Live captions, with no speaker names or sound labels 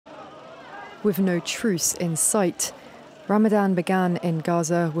With no truce in sight, Ramadan began in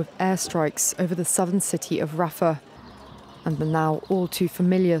Gaza with airstrikes over the southern city of Rafah, and the now all too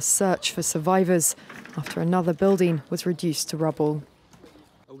familiar search for survivors after another building was reduced to rubble.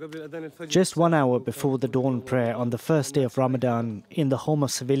 Just 1 hour before the dawn prayer on the first day of Ramadan, in the home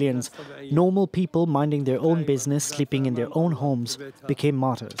of civilians, normal people minding their own business, sleeping in their own homes, became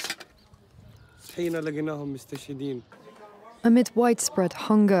martyrs. Amid widespread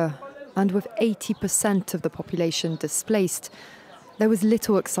hunger, and with 80% of the population displaced, there was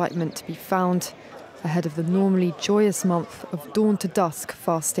little excitement to be found ahead of the normally joyous month of dawn to dusk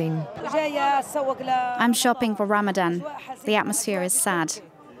fasting. I'm shopping for Ramadan. The atmosphere is sad.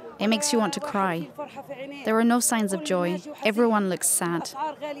 It makes you want to cry. There are no signs of joy. Everyone looks sad.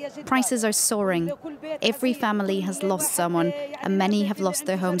 Prices are soaring. Every family has lost someone, and many have lost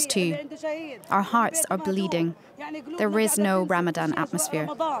their homes too. Our hearts are bleeding. There is no Ramadan atmosphere.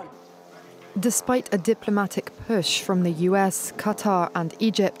 Despite a diplomatic push from the US, Qatar and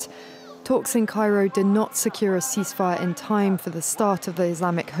Egypt, talks in Cairo did not secure a ceasefire in time for the start of the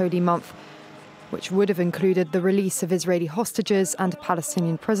Islamic holy month, which would have included the release of Israeli hostages and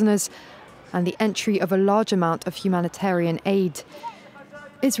Palestinian prisoners and the entry of a large amount of humanitarian aid.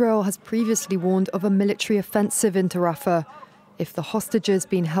 Israel has previously warned of a military offensive into Rafah if the hostages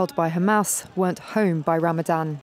being held by Hamas weren't home by Ramadan.